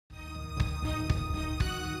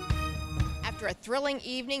After a thrilling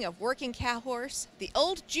evening of working cow horse, the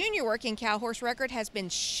old junior working cow horse record has been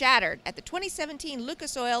shattered at the 2017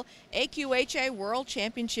 Lucas Oil AQHA World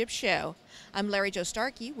Championship Show. I'm Larry Jo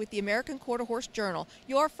Starkey with the American Quarter Horse Journal,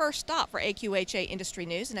 your first stop for AQHA industry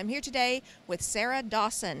news, and I'm here today with Sarah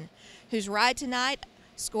Dawson, whose ride tonight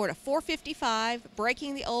scored a 4:55,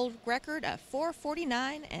 breaking the old record of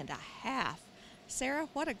 4:49 and a half. Sarah,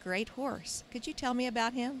 what a great horse. Could you tell me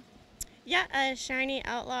about him? Yeah, Shiney,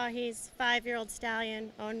 Outlaw. He's a 5-year-old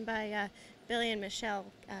stallion owned by Billy and Michelle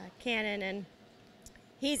Cannon, and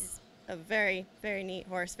he's a very, very neat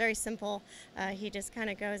horse, very simple. He just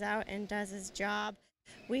kind of goes out and does his job.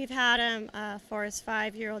 We've had him for his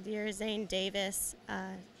 5-year-old year. Zane Davis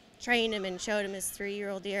trained him and showed him his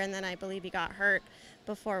 3-year-old year, and then I believe he got hurt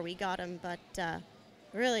before we got him, but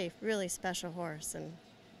really, really special horse and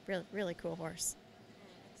really, really cool horse.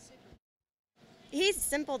 He's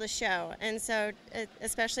simple to show, and so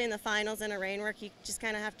especially in the finals in a rein work, you just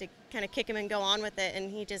kind of have to kind of kick him and go on with it,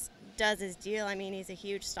 and he just does his deal. I mean, he's a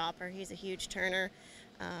huge stopper, he's a huge turner.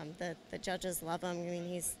 The judges love him. I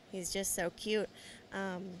mean, he's just so cute.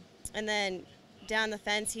 And then down the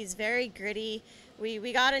fence, he's very gritty.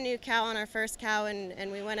 We got a new cow on our first cow,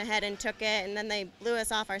 and we went ahead and took it, and then they blew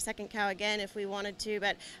us off our second cow again if we wanted to,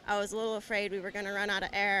 but I was a little afraid we were going to run out of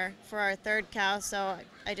air for our third cow, so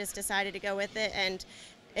I just decided to go with it, and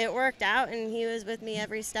it worked out, and he was with me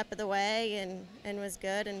every step of the way and was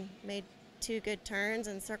good and made 2 good turns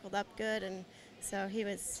and circled up good, and so he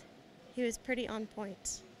was pretty on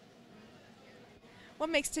point.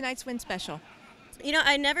 What makes tonight's win special? You know,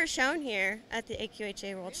 I'd never shown here at the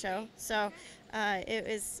AQHA World Show, so it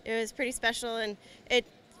was pretty special, and it's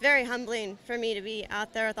very humbling for me to be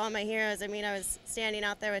out there with all my heroes. I mean, I was standing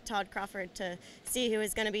out there with Todd Crawford to see who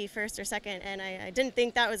was going to be first or second, and I didn't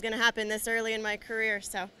think that was going to happen this early in my career,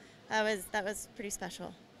 so that was pretty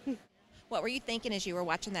special. What were you thinking as you were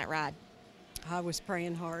watching that ride? I was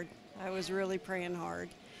praying hard. I was really praying hard.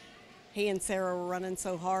 He and Sarah were running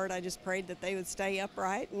so hard, I just prayed that they would stay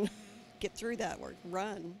upright and get through that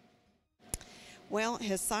run. Well,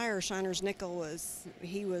 his sire, Shiner's Nickel, was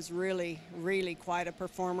really, really quite a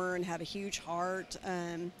performer and had a huge heart.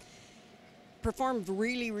 Performed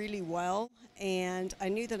really, really well, and I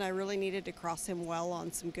knew that I really needed to cross him well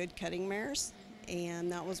on some good cutting mares,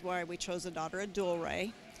 and that was why we chose a daughter of Dual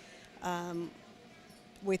Ray.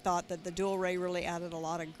 We thought that the Dual Ray really added a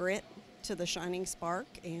lot of grit to the Shining Spark,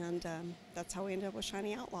 and that's how we ended up with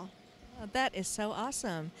Shiney Outlaw. Oh, that is so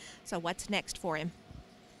awesome. So what's next for him?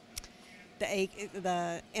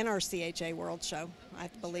 The NRCHA World Show, I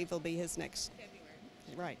believe, will be his next.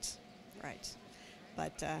 Right.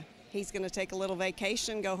 But he's going to take a little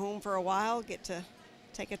vacation, go home for a while, get to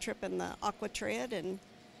take a trip in the AQHA tread, and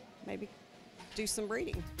maybe do some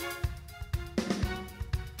breeding.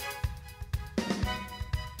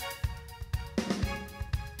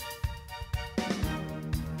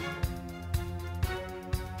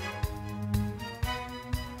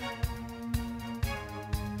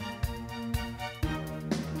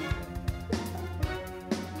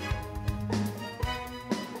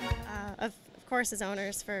 Of course, his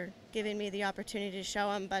owners for giving me the opportunity to show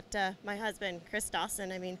him, but my husband, Chris Dawson,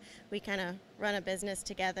 I mean, we kind of run a business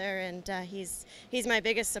together, and he's my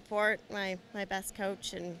biggest support, my best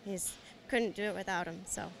coach, and couldn't do it without him.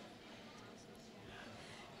 So,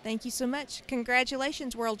 Thank you so much.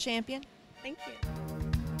 Congratulations, world champion. thank you.